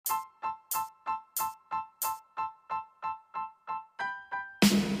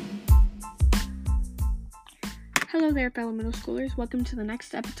Hello there, fellow middle schoolers. Welcome to the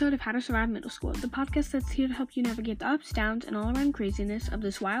next episode of How to Survive Middle School, the podcast that's here to help you navigate the ups, downs, and all-around craziness of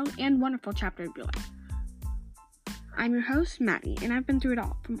this wild and wonderful chapter of your life. I'm your host, Maddie, and I've been through it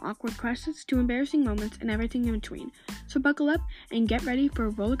all, from awkward questions to embarrassing moments and everything in between. So buckle up and get ready for a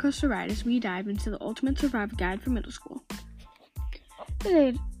roller coaster ride as we dive into the ultimate survival guide for middle school.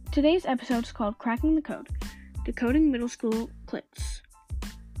 Today's episode is called Cracking the Code, Decoding Middle School Cliques.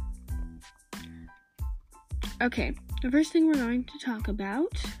 Okay, the first thing we're going to talk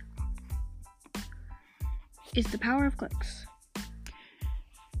about is the power of cliques.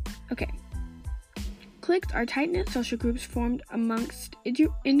 Okay, cliques are tight-knit social groups formed amongst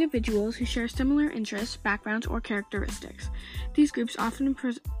individuals who share similar interests, backgrounds, or characteristics. These groups often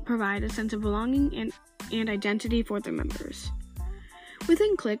provide a sense of belonging and identity for their members.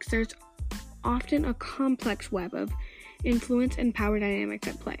 Within cliques, there's often a complex web of influence and power dynamics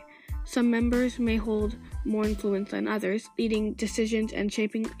at play. Some members may hold more influence than others, leading decisions and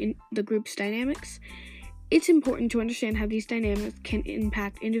shaping the group's dynamics. It's important to understand how these dynamics can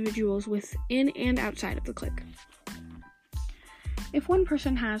impact individuals within and outside of the clique. If one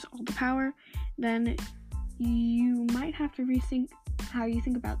person has all the power, then you might have to rethink how you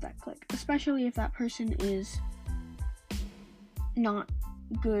think about that clique, especially if that person is not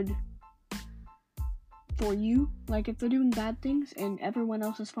good for you. Like if they're doing bad things and everyone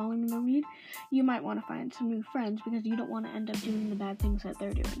else is following their lead, you might want to find some new friends because you don't want to end up doing the bad things that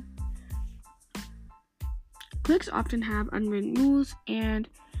they're doing. Cliques often have unwritten rules and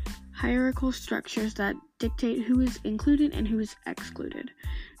hierarchical structures that dictate who is included and who is excluded.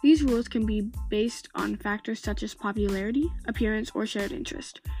 These rules can be based on factors such as popularity, appearance, or shared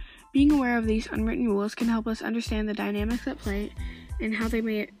interest. Being aware of these unwritten rules can help us understand the dynamics at play and how they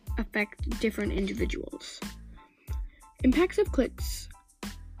may affect different individuals. Impacts of cliques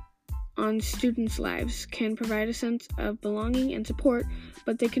on students' lives can provide a sense of belonging and support,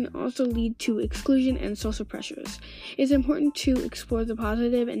 but they can also lead to exclusion and social pressures. It's important to explore the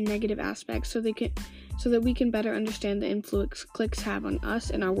positive and negative aspects so that we can better understand the influence cliques have on us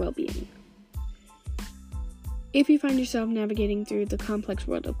and our well-being. If you find yourself navigating through the complex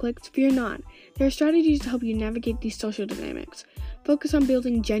world of cliques, fear not. There are strategies to help you navigate these social dynamics. Focus on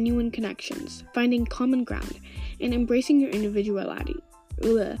building genuine connections, finding common ground, and embracing your individuality.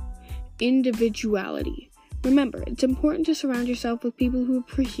 Remember, it's important to surround yourself with people who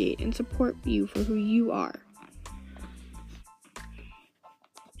appreciate and support you for who you are.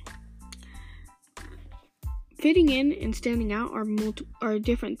 Fitting in and standing out are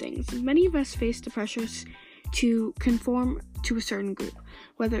different things. Many of us face the pressures to conform to a certain group,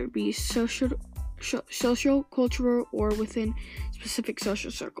 whether it be social, cultural, or within specific social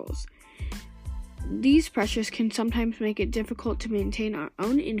circles. These pressures can sometimes make it difficult to maintain our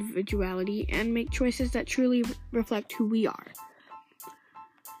own individuality and make choices that truly reflect who we are.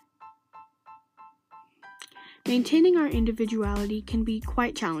 Maintaining our individuality can be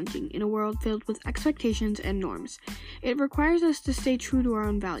quite challenging in a world filled with expectations and norms. It requires us to stay true to our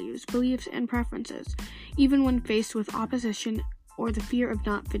own values, beliefs, and preferences, even when faced with opposition or the fear of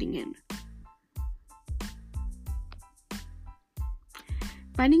not fitting in.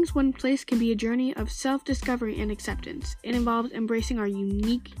 Finding one's place can be a journey of self-discovery and acceptance. It involves embracing our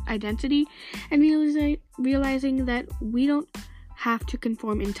unique identity and realizing that we don't have to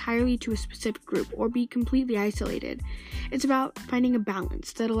conform entirely to a specific group or be completely isolated. It's about finding a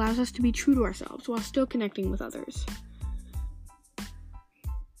balance that allows us to be true to ourselves while still connecting with others.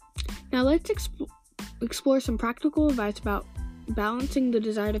 Now let's explore some practical advice about balancing the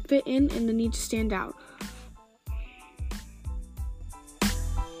desire to fit in and the need to stand out.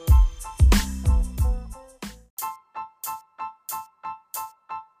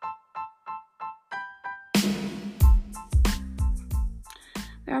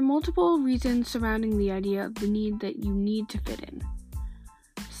 There are multiple reasons surrounding the idea of the need that you need to fit in.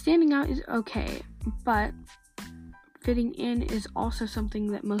 Standing out is okay, but fitting in is also something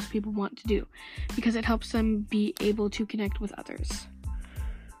that most people want to do because it helps them be able to connect with others.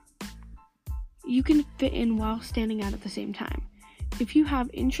 You can fit in while standing out at the same time. If you have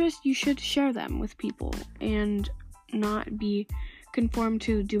interests, you should share them with people and not be conformed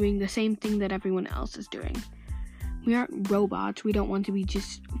to doing the same thing that everyone else is doing. We aren't robots. We don't want to be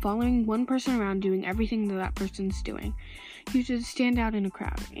just following one person around doing everything that person's doing. You should stand out in a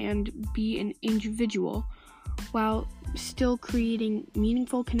crowd and be an individual while still creating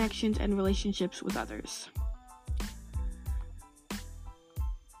meaningful connections and relationships with others.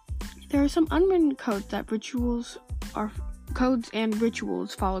 There are some unwritten codes and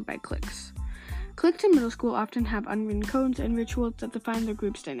rituals followed by cliques. Cliques in middle school often have unwritten codes and rituals that define their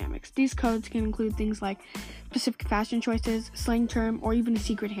group's dynamics. These codes can include things like specific fashion choices, slang term, or even a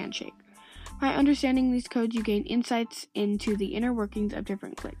secret handshake. By understanding these codes, you gain insights into the inner workings of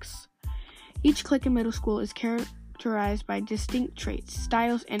different cliques. Each clique in middle school is characterized by distinct traits,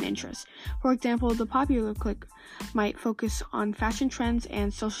 styles, and interests. For example, the popular clique might focus on fashion trends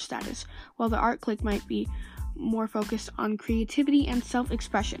and social status, while the art clique might be more focused on creativity and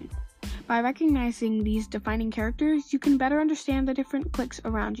self-expression. By recognizing these defining characters, you can better understand the different cliques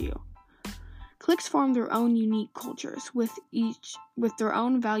around you. Cliques form their own unique cultures, with their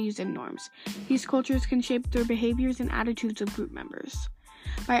own values and norms. These cultures can shape their behaviors and attitudes of group members.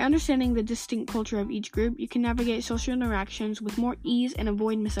 By understanding the distinct culture of each group, you can navigate social interactions with more ease and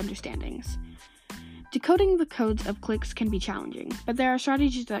avoid misunderstandings. Decoding the codes of cliques can be challenging, but there are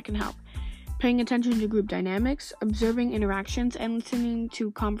strategies that can help. Paying attention to group dynamics, observing interactions, and listening to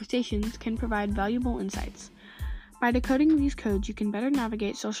conversations can provide valuable insights. By decoding these codes, you can better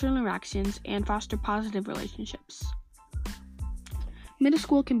navigate social interactions and foster positive relationships. Middle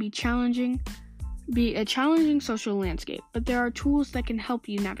school can be a challenging social landscape, but there are tools that can help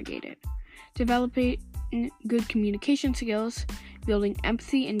you navigate it. Developing good communication skills, building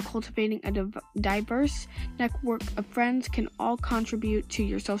empathy, and cultivating a diverse network of friends can all contribute to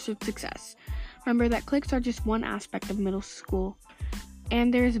your social success. Remember that cliques are just one aspect of middle school,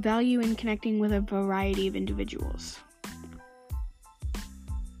 and there is value in connecting with a variety of individuals.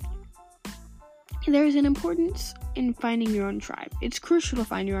 There is an importance in finding your own tribe. It's crucial to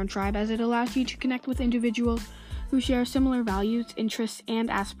find your own tribe as it allows you to connect with individuals who share similar values, interests, and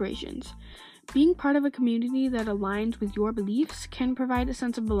aspirations. Being part of a community that aligns with your beliefs can provide a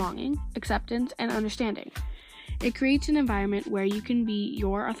sense of belonging, acceptance, and understanding. It creates an environment where you can be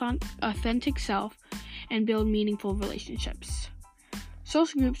your authentic self and build meaningful relationships.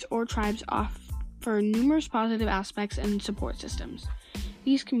 Social groups or tribes offer numerous positive aspects and support systems.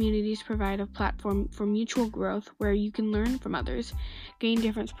 These communities provide a platform for mutual growth where you can learn from others, gain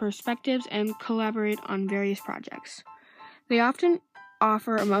different perspectives, and collaborate on various projects. They often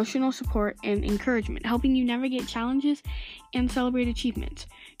offer emotional support and encouragement, helping you navigate challenges and celebrate achievements.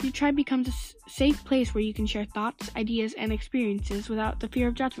 Your tribe becomes a safe place where you can share thoughts, ideas, and experiences without the fear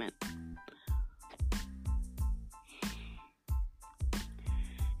of judgment.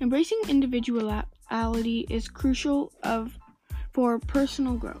 Embracing individuality is crucial for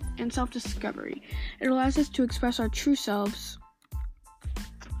personal growth and self-discovery. It allows us to express our true selves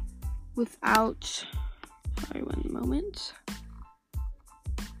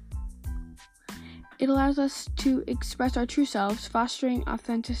It allows us to express our true selves, fostering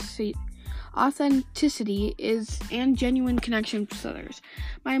authenticity and genuine connection with others.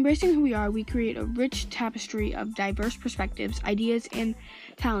 By embracing who we are, we create a rich tapestry of diverse perspectives, ideas, and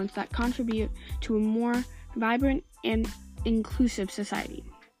talents that contribute to a more vibrant and inclusive society.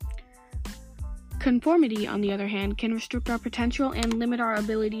 Conformity, on the other hand, can restrict our potential and limit our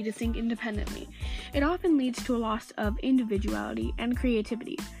ability to think independently. It often leads to a loss of individuality and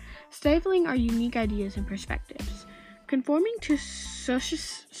creativity, stifling our unique ideas and perspectives. Conforming to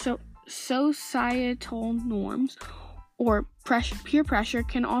societal norms or peer pressure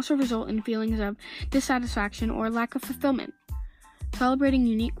can also result in feelings of dissatisfaction or lack of fulfillment. Celebrating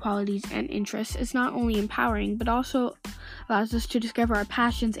unique qualities and interests is not only empowering, but also allows us to discover our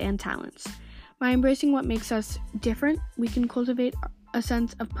passions and talents. By embracing what makes us different, we can cultivate a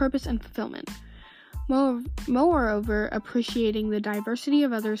sense of purpose and fulfillment. Moreover, appreciating the diversity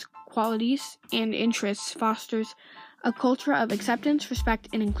of others' qualities and interests fosters a culture of acceptance, respect,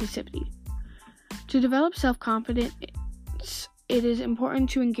 and inclusivity. To develop self-confidence, it is important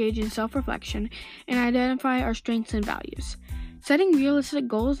to engage in self-reflection and identify our strengths and values. Setting realistic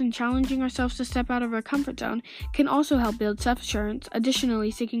goals and challenging ourselves to step out of our comfort zone can also help build self-assurance.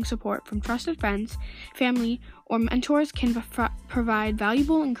 Additionally, seeking support from trusted friends, family, or mentors can provide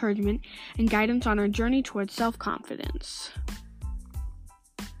valuable encouragement and guidance on our journey towards self-confidence.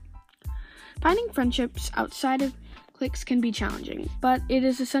 Finding friendships outside of cliques can be challenging, but it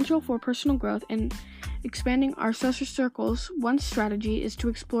is essential for personal growth and expanding our social circles. One strategy is to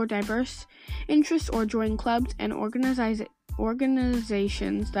explore diverse interests or join clubs and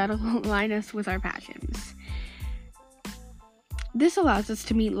organizations that align us with our passions. This allows us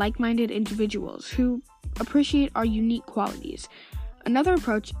to meet like-minded individuals who appreciate our unique qualities. Another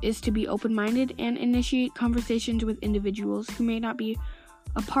approach is to be open-minded and initiate conversations with individuals who may not be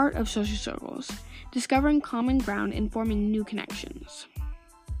a part of social circles, discovering common ground and forming new connections.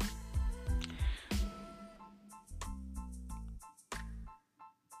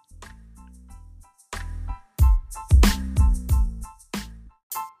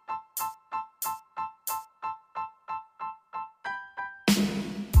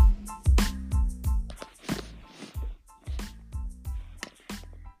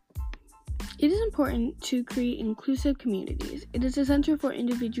 It is important to create inclusive communities. It is essential for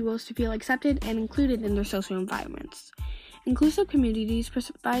individuals to feel accepted and included in their social environments. Inclusive communities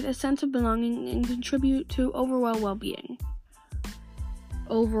provide a sense of belonging and contribute to overall well-being.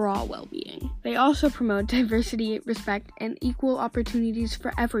 They also promote diversity, respect, and equal opportunities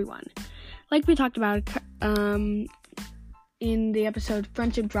for everyone. Like we talked about in the episode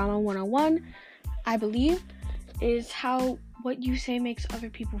Friendship Drama 101, I believe, is how what you say makes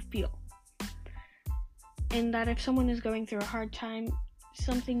other people feel. And that if someone is going through a hard time,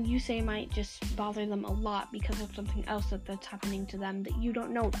 something you say might just bother them a lot because of something else that's happening to them that you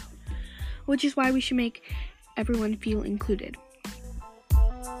don't know about. Which is why we should make everyone feel included.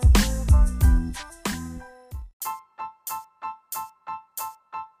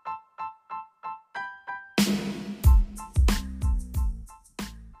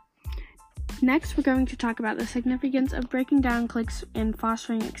 Next, we're going to talk about the significance of breaking down cliques and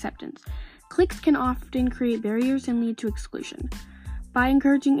fostering acceptance. Cliques can often create barriers and lead to exclusion. By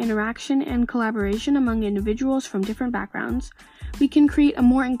encouraging interaction and collaboration among individuals from different backgrounds, we can create a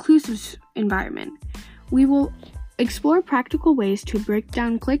more inclusive environment. We will explore practical ways to break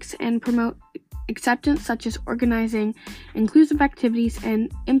down cliques and promote acceptance, such as organizing inclusive activities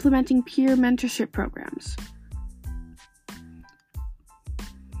and implementing peer mentorship programs.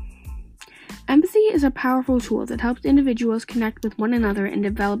 Empathy is a powerful tool that helps individuals connect with one another and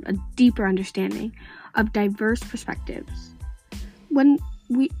develop a deeper understanding of diverse perspectives. When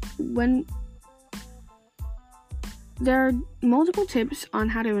there are multiple tips on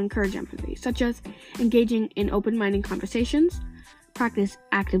how to encourage empathy, such as engaging in open-minded conversations, practice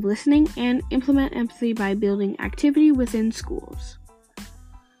active listening, and implement empathy by building activity within schools.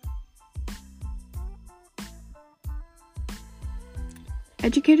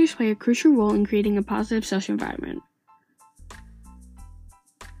 Educators play a crucial role in creating a positive social environment.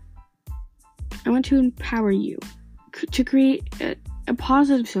 I want to empower you to create a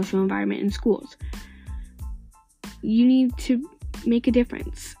positive social environment in schools. You need to make a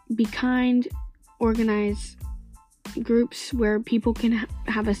difference. Be kind, organize groups where people can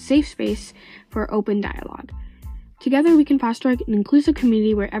have a safe space for open dialogue. Together, we can foster an inclusive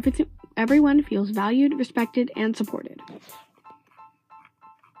community where everyone feels valued, respected, and supported.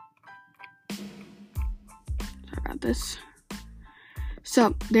 Sorry about this.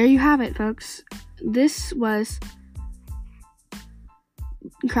 So, there you have it, folks. This was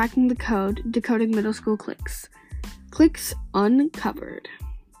Cracking the Code, Decoding Middle School Cliques. Cliques Uncovered.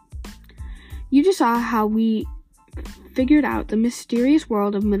 You just saw how we figured out the mysterious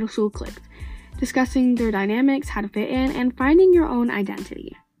world of middle school cliques, discussing their dynamics, how to fit in, and finding your own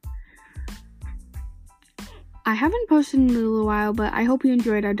identity. I haven't posted in a little while, but I hope you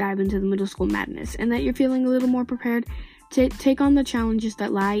enjoyed our dive into the middle school madness and that you're feeling a little more prepared to take on the challenges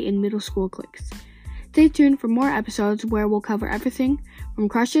that lie in middle school cliques. Stay tuned for more episodes where we'll cover everything from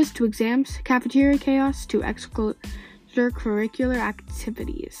crushes to exams, cafeteria chaos to extracurricular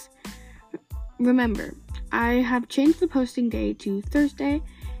activities. Remember, I have changed the posting day to Thursday,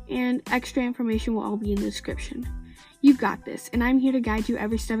 and extra information will all be in the description. You've got this, and I'm here to guide you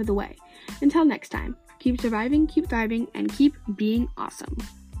every step of the way. Until next time, keep surviving, keep thriving, and keep being awesome.